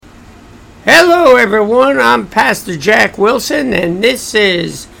Hello, everyone. I'm Pastor Jack Wilson, and this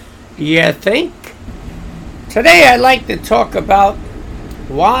is You Think? Today, I'd like to talk about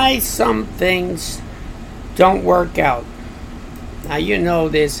why some things don't work out. Now, you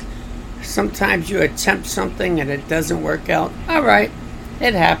know, sometimes you attempt something and it doesn't work out. All right,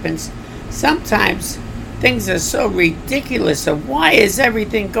 it happens. Sometimes things are so ridiculous of why is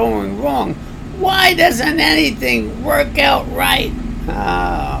everything going wrong? Why doesn't anything work out right?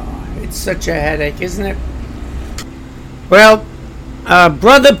 It's such a headache, isn't it? Well,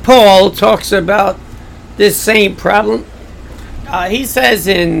 Brother Paul talks about this same problem. He says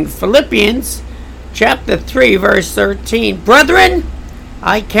in Philippians chapter 3, verse 13, "Brethren,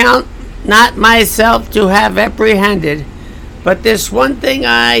 I count not myself to have apprehended, but this one thing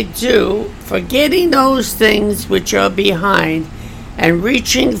I do, forgetting those things which are behind, and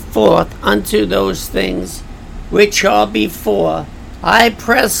reaching forth unto those things which are before, I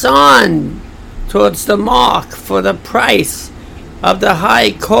press on towards the mark for the price of the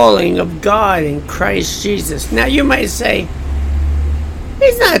high calling of God in Christ Jesus." Now you might say,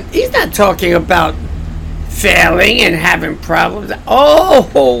 he's not talking about failing and having problems.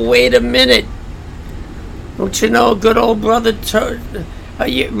 Oh, wait a minute. Don't you know good old brother,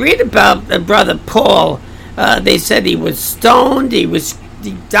 you read about brother Paul. They said he was stoned, he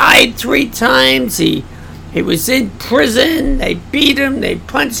died 3 times, he was in prison, they beat him, they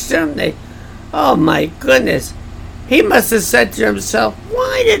punched him, oh my goodness. He must have said to himself,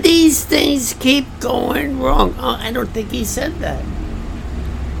 why do these things keep going wrong? Oh, I don't think he said that.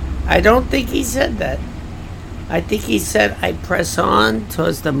 I think he said, I press on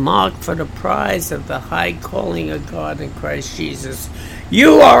towards the mark for the prize of the high calling of God in Christ Jesus.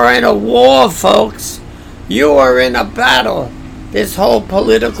 You are in a war, folks. You are in a battle. This whole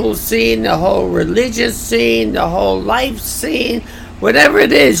political scene, the whole religious scene, the whole life scene, whatever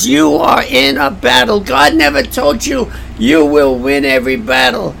it is, you are in a battle. God never told you you will win every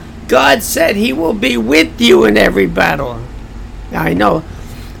battle. God said he will be with you in every battle. Now, I know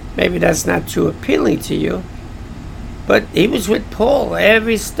maybe that's not too appealing to you, but he was with Paul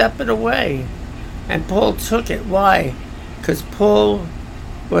every step of the way. And Paul took it. Why? Because Paul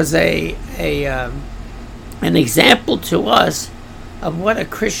was an example to us of what a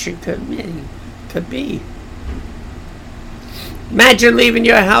Christian could be. Imagine leaving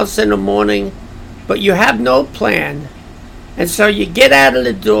your house in the morning, but you have no plan. And so you get out of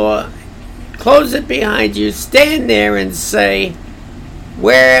the door, close it behind you, stand there and say,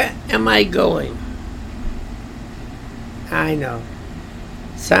 where am I going? I know.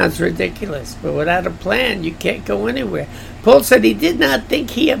 Sounds ridiculous, but without a plan, you can't go anywhere. Paul said he did not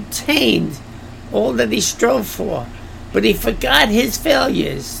think he obtained all that he strove for, but he forgot his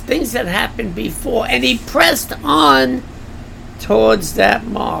failures, things that happened before, and he pressed on towards that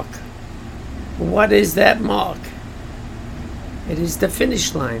mark. What is that mark? It is the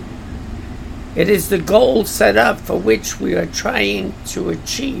finish line. It is the goal set up for which we are trying to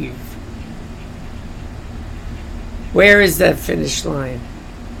achieve. Where is that finish line?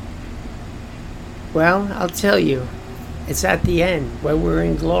 Well, I'll tell you. It's at the end, where we're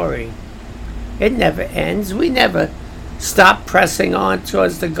in glory. It never ends. We never stop pressing on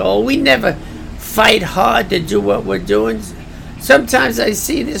towards the goal. We never fight hard to do what we're doing. Sometimes I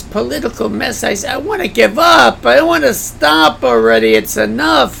see this political mess. I say, I want to give up. I want to stop already. It's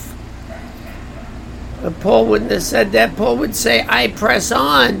enough. But Paul wouldn't have said that. Paul would say, I press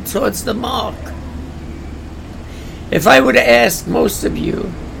on towards the mark. If I would have asked most of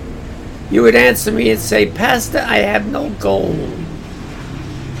you, you would answer me and say, Pastor, I have no goal.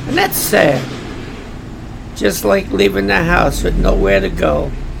 And that's sad. Just like leaving the house with nowhere to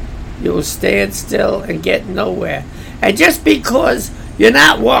go. You will stand still and get nowhere. And just because you're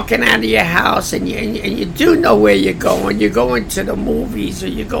not walking out of your house and you do know where you're going to the movies or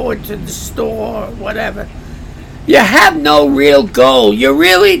you're going to the store or whatever, you have no real goal. You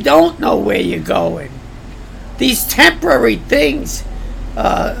really don't know where you're going. These temporary things,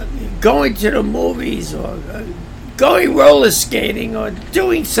 going to the movies or going roller skating or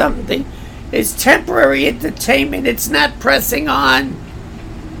doing something, is temporary entertainment. It's not pressing on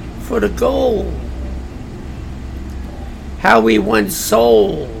for the goal. How we won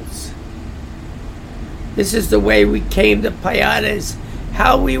souls. This is the way we came to Piatas.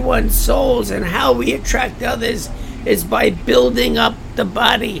 How we won souls and how we attract others is by building up the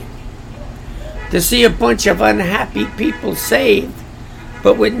body. To see a bunch of unhappy people saved,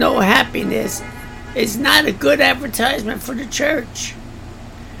 but with no happiness, is not a good advertisement for the church.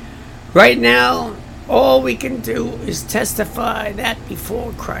 Right now, all we can do is testify that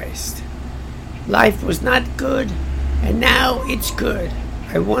before Christ. Life was not good, and now it's good.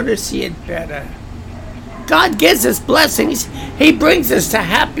 I want to see it better. God gives us blessings. He brings us to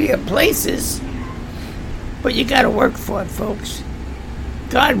happier places. But you got to work for it, folks.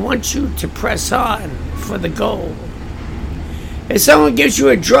 God wants you to press on for the goal. If someone gives you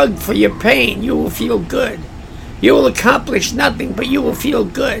a drug for your pain, you will feel good. You will accomplish nothing, but you will feel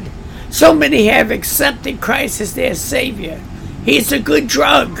good. So many have accepted Christ as their Savior. He's a good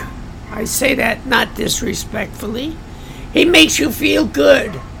drug. I say that not disrespectfully. He makes you feel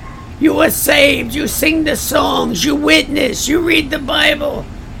good. You are saved. You sing the songs. You witness. You read the Bible.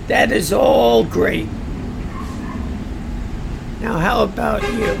 That is all great. Now, how about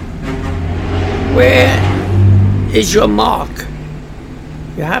you? Where is your mark?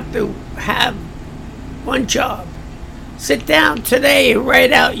 You have to have one job. Sit down today and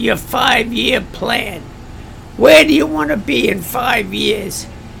write out your 5-year plan. Where do you want to be in 5 years?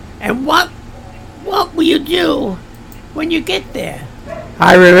 And what will you do when you get there?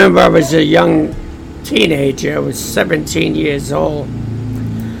 I remember I was a young teenager. I was 17 years old.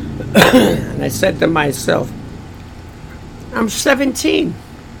 And I said to myself, I'm 17.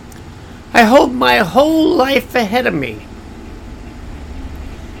 I hold my whole life ahead of me.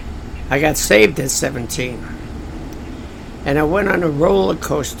 I got saved at 17. And I went on a roller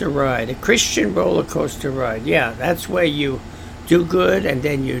coaster ride, a Christian roller coaster ride. Yeah, that's where you do good, and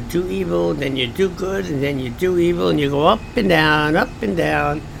then you do evil, and then you do good, and then you do evil, and you go up and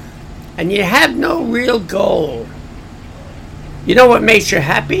down, and you have no real goal. You know what makes you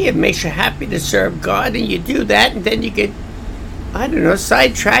happy? It makes you happy to serve God, and you do that, and then you get,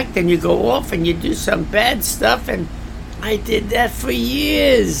 sidetracked, and you go off and you do some bad stuff, and I did that for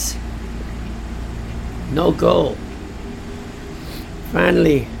years. No goal.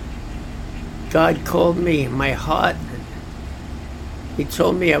 Finally, God called me in my heart. He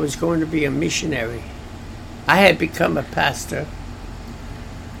told me I was going to be a missionary. I had become a pastor,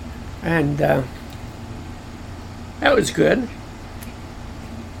 and that was good.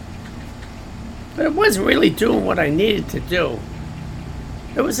 But it wasn't really doing what I needed to do.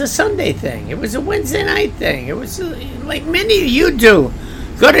 It was a Sunday thing. It was a Wednesday night thing. It was like many of you do.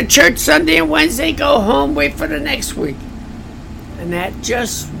 Go to church Sunday and Wednesday, go home, wait for the next week. And that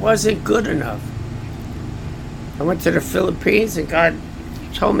just wasn't good enough. I went to the Philippines, and God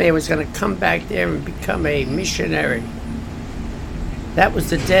told me I was going to come back there and become a missionary. That was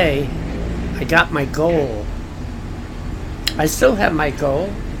the day I got my goal. I still have my goal,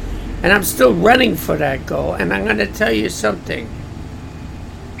 and I'm still running for that goal. And I'm going to tell you something.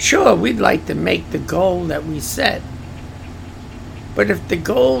 Sure, we'd like to make the goal that we set. But if the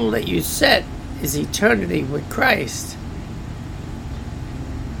goal that you set is eternity with Christ,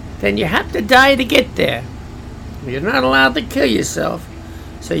 then you have to die to get there. You're not allowed to kill yourself,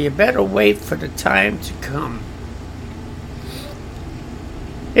 so you better wait for the time to come.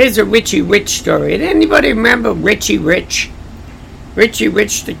 Here's a Richie Rich story. Did anybody remember Richie Rich? Richie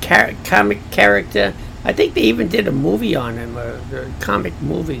Rich, the comic character. I think they even did a movie on him, a comic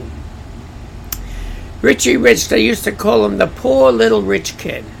movie. Richie Rich, they used to call him the poor little rich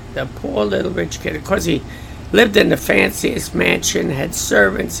kid. The poor little rich kid. Of course, he lived in the fanciest mansion, had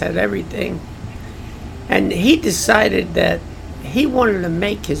servants, had everything. And he decided that he wanted to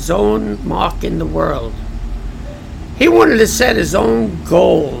make his own mark in the world. He wanted to set his own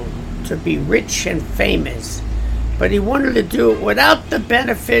goal to be rich and famous. But he wanted to do it without the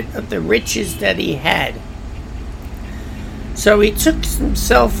benefit of the riches that he had. So he took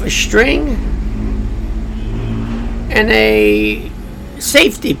himself a string and a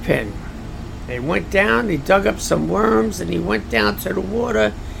safety pin. He went down, he dug up some worms, and he went down to the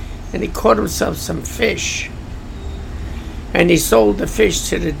water, and he caught himself some fish. And he sold the fish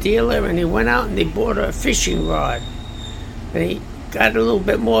to the dealer, and he went out and he bought a fishing rod. And he got a little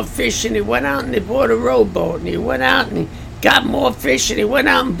bit more fish, and he went out and he bought a rowboat. And he went out and he got more fish, and he went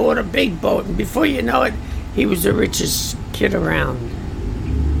out and bought a big boat. And before you know it, he was the richest kid around.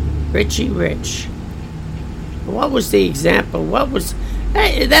 Richie Rich. What was the example?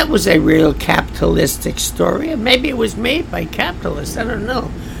 That was a real capitalistic story. Maybe it was made by capitalists. I don't know.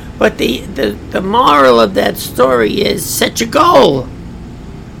 But the moral of that story is set your goal.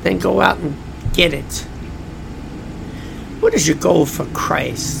 Then go out and get it. What is your goal for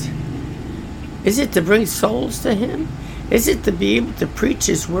Christ? Is it to bring souls to Him? Is it to be able to preach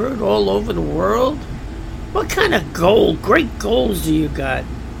His word all over the world? What kind of great goals do you got?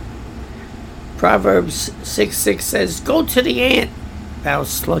 Proverbs 6:6 says, "Go to the ant, thou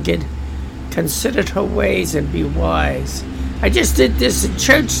sluggard. Consider her ways and be wise." I just did this in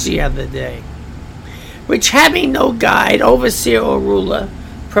church the other day. Which, having no guide, overseer, or ruler,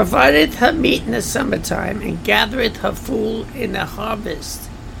 provideth her meat in the summertime, and gathereth her food in the harvest.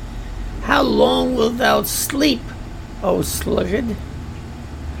 How long wilt thou sleep, O sluggard?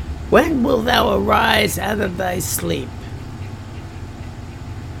 When wilt thou arise out of thy sleep?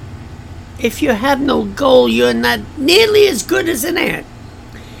 If you have no goal, you're not nearly as good as an ant.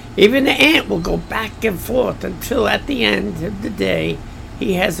 Even the ant will go back and forth until at the end of the day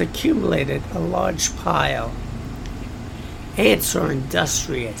he has accumulated a large pile. Ants are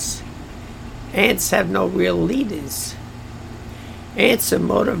industrious. Ants have no real leaders. Ants are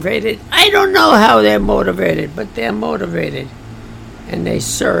motivated. I don't know how they're motivated, but they're motivated. And they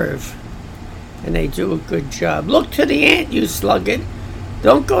serve. And they do a good job. Look to the ant, you sluggard.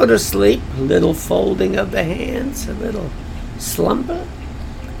 Don't go to sleep. A little folding of the hands, a little slumber.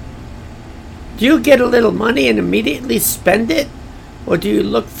 Do you get a little money and immediately spend it? Or do you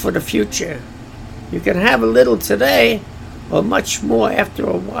look for the future? You can have a little today or much more after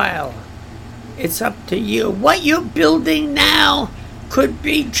a while. It's up to you. What you're building now could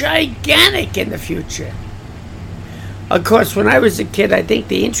be gigantic in the future. Of course, when I was a kid, I think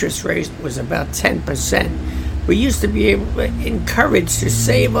the interest rate was about 10%. We used to be encouraged to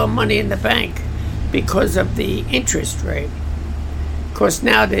save our money in the bank because of the interest rate. Of course,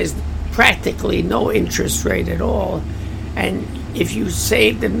 now there's practically no interest rate at all. And if you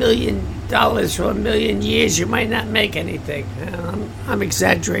saved $1 million for 1,000,000 years, you might not make anything. I'm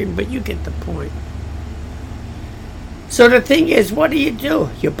exaggerating, but you get the point. So the thing is, what do?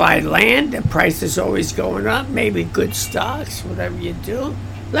 You buy land, the price is always going up, maybe good stocks, whatever you do.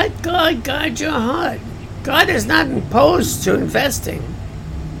 Let God guide your heart. God is not opposed to investing.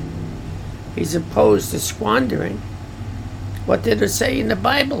 He's opposed to squandering. What did it say in the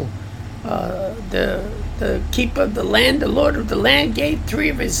Bible? The keeper of the land, the Lord of the land, gave 3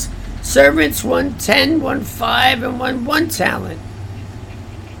 of his servants, 1 10, 1 5, and 1 talent.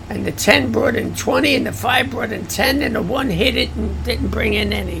 And the 10 brought in 20, and the 5 brought in 10, and the 1 hid it and didn't bring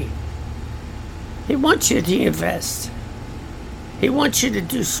in any. He wants you to invest. He wants you to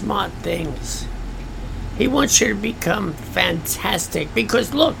do smart things. He wants you to become fantastic.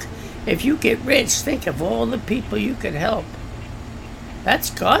 Because look, if you get rich, think of all the people you could help. That's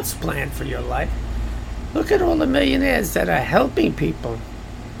God's plan for your life. Look at all the millionaires that are helping people.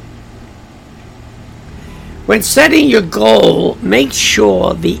 When setting your goal, make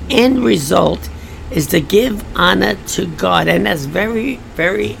sure the end result is to give honor to God. And that's very,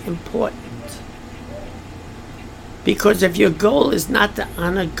 very important. Because if your goal is not to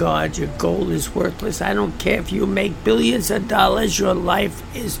honor God, your goal is worthless. I don't care if you make billions of dollars, your life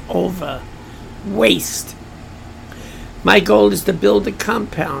is over. Waste. My goal is to build a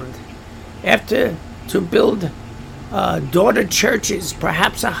compound. To build daughter churches,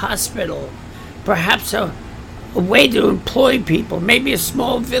 perhaps a hospital, perhaps a way to employ people, maybe a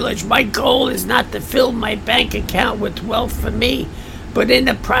small village. My goal is not to fill my bank account with wealth for me, but in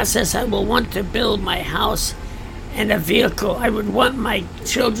the process I will want to build my house and a vehicle. I would want my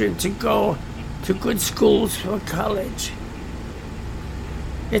children to go to good schools for college.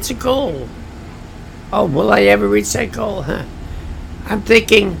 It's a goal. Oh, will I ever reach that goal? I'm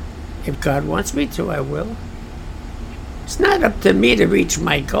thinking, if God wants me to, I will. It's not up to me to reach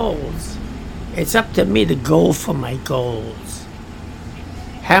my goals. It's up to me to go for my goals.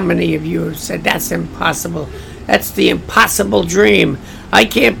 How many of you have said, that's impossible? That's the impossible dream. I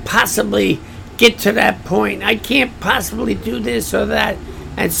can't possibly get to that point. I can't possibly do this or that.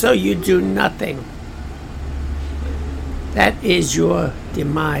 And so you do nothing. That is your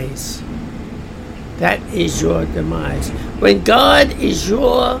demise. That is your demise. When God is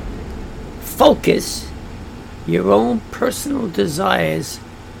your focus, your own personal desires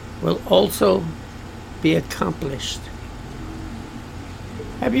will also be accomplished.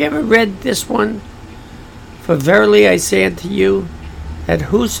 Have you ever read this one? For verily I say unto you, that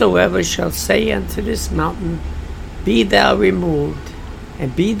whosoever shall say unto this mountain, Be thou removed,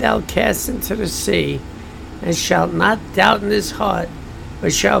 and be thou cast into the sea, and shalt not doubt in his heart,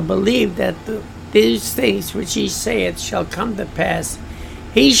 but shall believe that these things which he saith shall come to pass,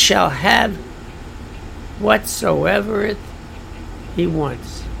 he shall have whatsoever he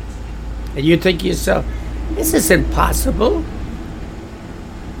wants. And you think to yourself, this is impossible.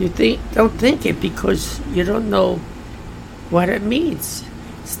 Don't think it, because you don't know what it means.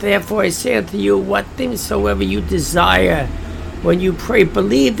 So therefore I say unto you, what things soever you desire, when you pray,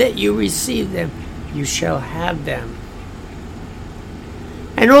 believe that you receive them, you shall have them.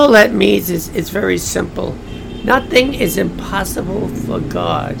 And all that means is, it's very simple. Nothing is impossible for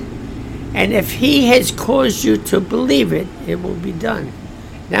God. And if he has caused you to believe it, it will be done.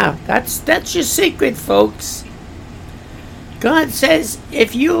 Now, that's your secret, folks. God says,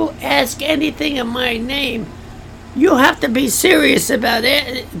 if you ask anything in my name, you have to be serious about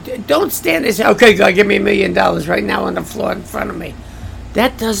it. Don't stand there and say, okay, God, give me $1 million right now on the floor in front of me.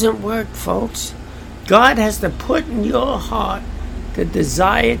 That doesn't work, folks. God has to put in your heart the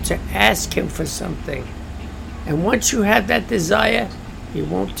desire to ask him for something. And once you have that desire, he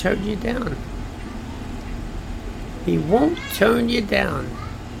won't turn you down. He won't turn you down.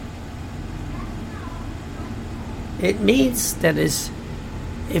 It means that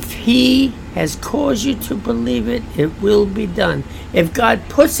if he has caused you to believe it, it will be done. If God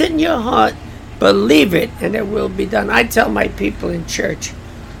puts it in your heart, believe it, and it will be done. I tell my people in church,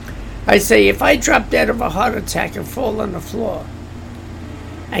 I say, if I drop dead of a heart attack and fall on the floor,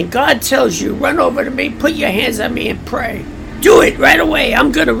 and God tells you, run over to me, put your hands on me and pray, do it right away.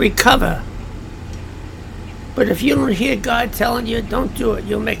 I'm going to recover. But if you don't hear God telling you, don't do it.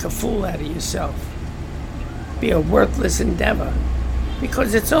 You'll make a fool out of yourself. Be a worthless endeavor.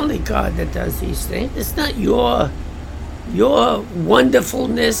 Because it's only God that does these things. It's not your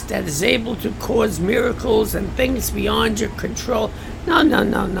wonderfulness that is able to cause miracles and things beyond your control.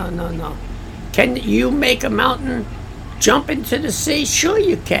 No. Can you make a mountain jump into the sea? Sure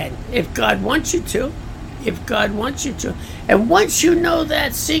you can, if God wants you to. If God wants you to. And once you know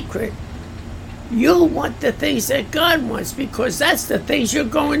that secret, you'll want the things that God wants, because that's the things you're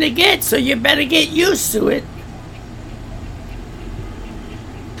going to get. So you better get used to it.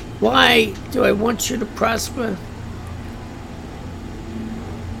 Why do I want you to prosper?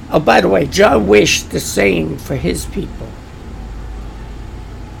 Oh, by the way, John wished the same for his people.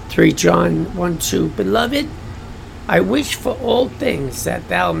 3 John 1:2. Beloved, I wish for all things that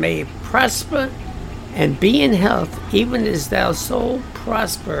thou may prosper and be in health, even as thy soul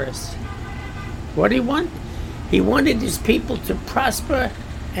prospers. What did he want? He wanted his people to prosper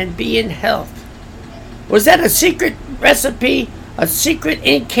and be in health. Was that a secret recipe? A secret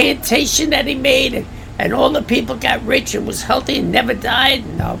incantation that he made, and all the people got rich and was healthy and never died?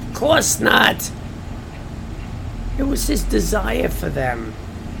 No, of course not. It was his desire for them.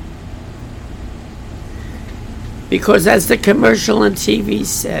 Because as the commercial on TV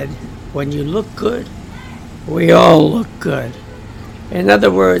said, when you look good, we all look good. In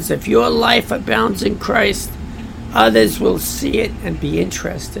other words, if your life abounds in Christ, others will see it and be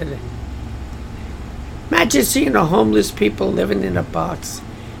interested. Imagine seeing a homeless people living in a box,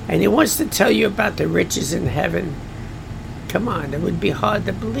 and he wants to tell you about the riches in heaven. Come on, it would be hard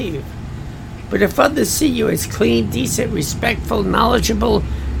to believe. But if others see you as clean, decent, respectful, knowledgeable,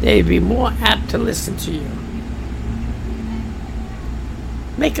 they'd be more apt to listen to you.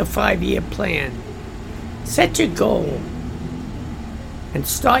 Make a 5-year plan. Set your goal. And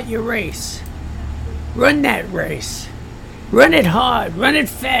start your race. Run that race. Run it hard. Run it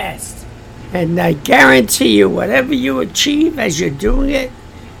fast. And I guarantee you, whatever you achieve as you're doing it,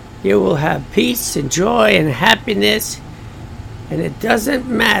 you will have peace and joy and happiness. And it doesn't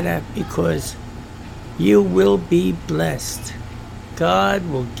matter, because you will be blessed. God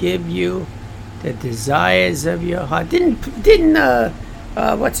will give you the desires of your heart. Didn't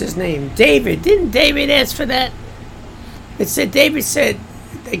what's his name? David. Didn't David ask for that? It said, David said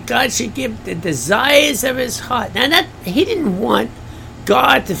that God should give the desires of his heart. Now, he didn't want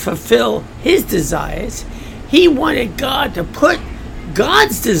God to fulfill his desires. He wanted God to put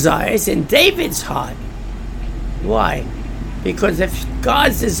God's desires in David's heart. Why? Because if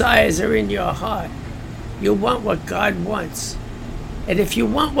God's desires are in your heart, you want what God wants. And if you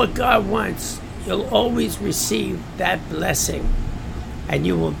want what God wants, you'll always receive that blessing. And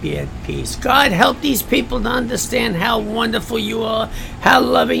you will be at peace. God, help these people to understand how wonderful you are, how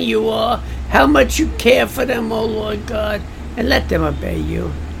loving you are, how much you care for them, oh Lord God, and let them obey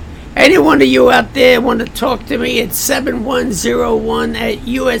you. Any one of you out there want to talk to me at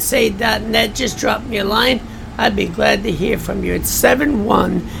 7101@usa.net, just drop me a line. I'd be glad to hear from you at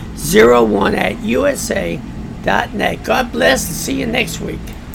 7101@usa.net. God bless, and see you next week.